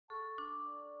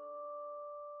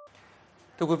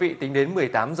Thưa quý vị, tính đến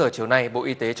 18 giờ chiều nay, Bộ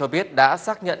Y tế cho biết đã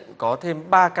xác nhận có thêm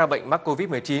 3 ca bệnh mắc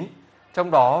Covid-19,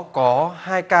 trong đó có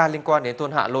 2 ca liên quan đến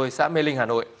thôn Hạ Lôi, xã Mê Linh, Hà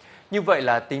Nội. Như vậy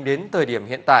là tính đến thời điểm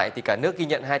hiện tại thì cả nước ghi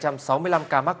nhận 265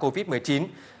 ca mắc Covid-19,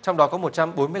 trong đó có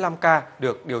 145 ca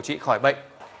được điều trị khỏi bệnh.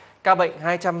 Ca bệnh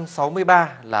 263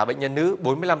 là bệnh nhân nữ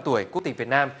 45 tuổi, quốc tịch Việt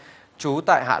Nam, trú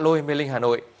tại Hạ Lôi, Mê Linh, Hà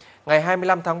Nội. Ngày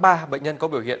 25 tháng 3, bệnh nhân có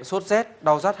biểu hiện sốt rét,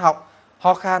 đau rát họng,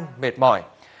 ho khan, mệt mỏi.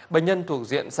 Bệnh nhân thuộc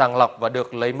diện sàng lọc và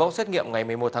được lấy mẫu xét nghiệm ngày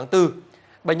 11 tháng 4.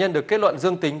 Bệnh nhân được kết luận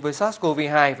dương tính với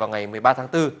SARS-CoV-2 vào ngày 13 tháng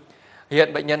 4.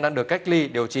 Hiện bệnh nhân đang được cách ly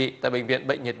điều trị tại Bệnh viện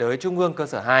Bệnh nhiệt đới Trung ương cơ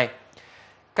sở 2.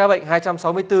 Ca bệnh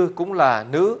 264 cũng là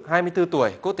nữ 24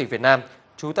 tuổi, quốc tịch Việt Nam,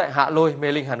 trú tại Hạ Lôi,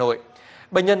 Mê Linh, Hà Nội.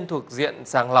 Bệnh nhân thuộc diện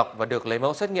sàng lọc và được lấy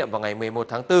mẫu xét nghiệm vào ngày 11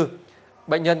 tháng 4.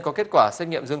 Bệnh nhân có kết quả xét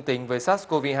nghiệm dương tính với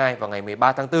SARS-CoV-2 vào ngày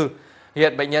 13 tháng 4.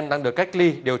 Hiện bệnh nhân đang được cách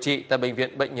ly điều trị tại Bệnh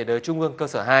viện Bệnh nhiệt đới Trung ương cơ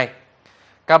sở 2.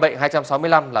 Ca bệnh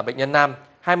 265 là bệnh nhân nam,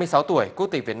 26 tuổi, quốc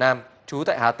tịch Việt Nam, trú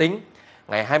tại Hà Tĩnh.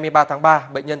 Ngày 23 tháng 3,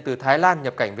 bệnh nhân từ Thái Lan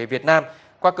nhập cảnh về Việt Nam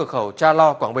qua cửa khẩu Cha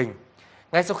Lo, Quảng Bình.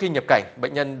 Ngay sau khi nhập cảnh,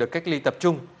 bệnh nhân được cách ly tập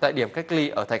trung tại điểm cách ly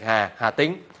ở Thạch Hà, Hà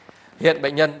Tĩnh. Hiện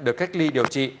bệnh nhân được cách ly điều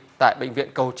trị tại Bệnh viện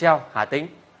Cầu Treo, Hà Tĩnh.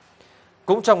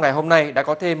 Cũng trong ngày hôm nay đã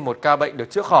có thêm một ca bệnh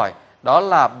được chữa khỏi, đó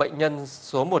là bệnh nhân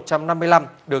số 155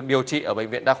 được điều trị ở Bệnh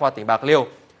viện Đa khoa tỉnh Bạc Liêu.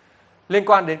 Liên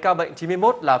quan đến ca bệnh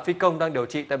 91 là phi công đang điều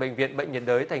trị tại Bệnh viện Bệnh nhiệt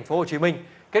đới Thành phố Hồ Chí Minh.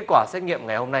 Kết quả xét nghiệm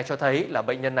ngày hôm nay cho thấy là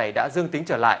bệnh nhân này đã dương tính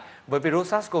trở lại với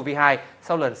virus SARS-CoV-2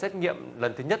 sau lần xét nghiệm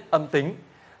lần thứ nhất âm tính.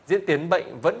 Diễn tiến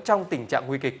bệnh vẫn trong tình trạng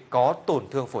nguy kịch, có tổn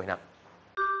thương phổi nặng.